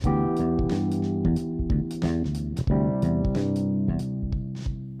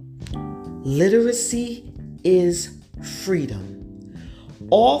Literacy is freedom.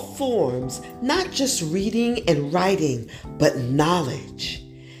 All forms, not just reading and writing, but knowledge.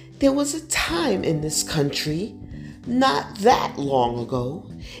 There was a time in this country, not that long ago,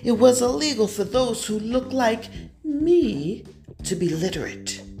 it was illegal for those who look like me to be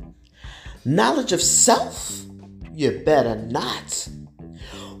literate. Knowledge of self? You better not.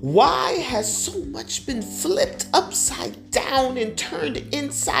 Why has so much been flipped upside down and turned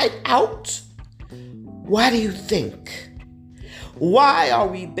inside out? Why do you think? Why are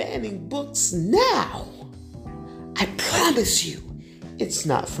we banning books now? I promise you, it's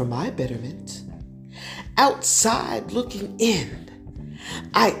not for my betterment. Outside looking in,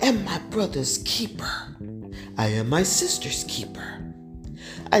 I am my brother's keeper. I am my sister's keeper.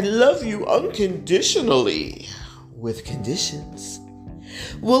 I love you unconditionally, with conditions.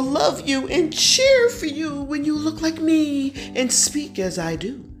 Will love you and cheer for you when you look like me and speak as I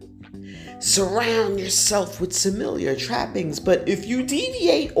do. Surround yourself with familiar trappings, but if you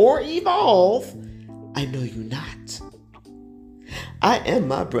deviate or evolve, I know you not. I am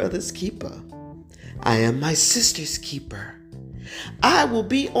my brother's keeper. I am my sister's keeper. I will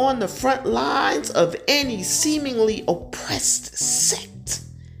be on the front lines of any seemingly oppressed sect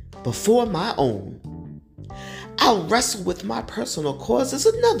before my own. I'll wrestle with my personal causes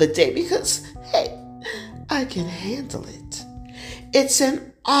another day because, hey, I can handle it. It's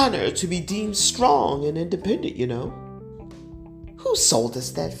an honor to be deemed strong and independent, you know. Who sold us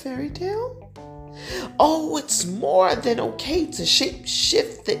that fairy tale? Oh, it's more than okay to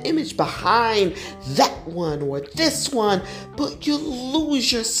shape-shift the image behind that one or this one, but you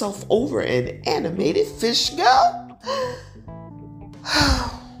lose yourself over an animated fish girl?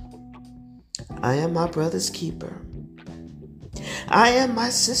 I am my brother's keeper. I am my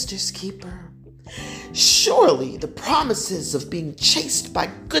sister's keeper. Surely the promises of being chased by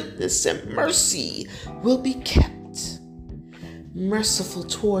goodness and mercy will be kept. Merciful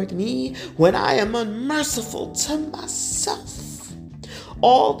toward me when I am unmerciful to myself.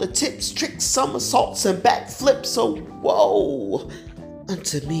 All the tips, tricks, somersaults, and backflips, oh woe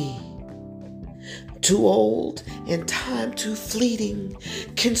unto me. Too old and time too fleeting,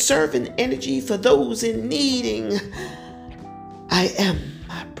 conserving energy for those in needing. I am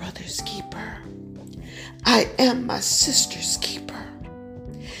my brother's keeper. I am my sister's keeper.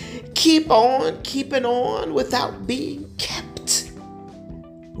 Keep on keeping on without being kept.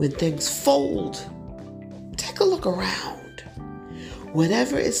 When things fold, take a look around.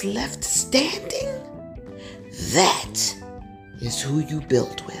 Whatever is left standing, that is who you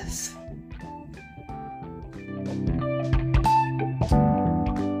build with.